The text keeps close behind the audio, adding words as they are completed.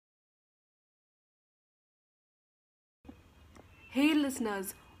Hey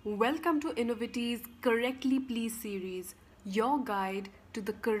listeners, welcome to Innoviti's Correctly Please series, your guide to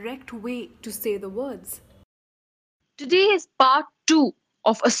the correct way to say the words. Today is part 2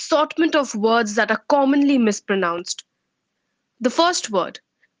 of assortment of words that are commonly mispronounced. The first word,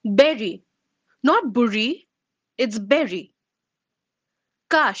 berry, not burri, it's berry.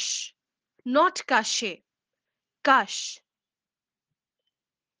 Kash, not kashe, kash.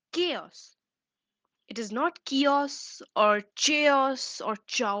 Chaos, it is not chaos or chaos or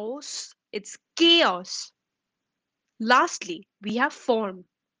chaos, it's chaos. Lastly, we have form.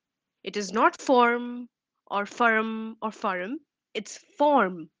 It is not form or firm, it's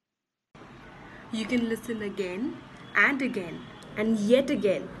form. You can listen again and yet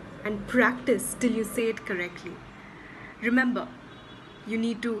again and practice till you say it correctly. Remember, you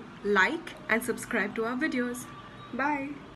need to like and subscribe to our videos. Bye.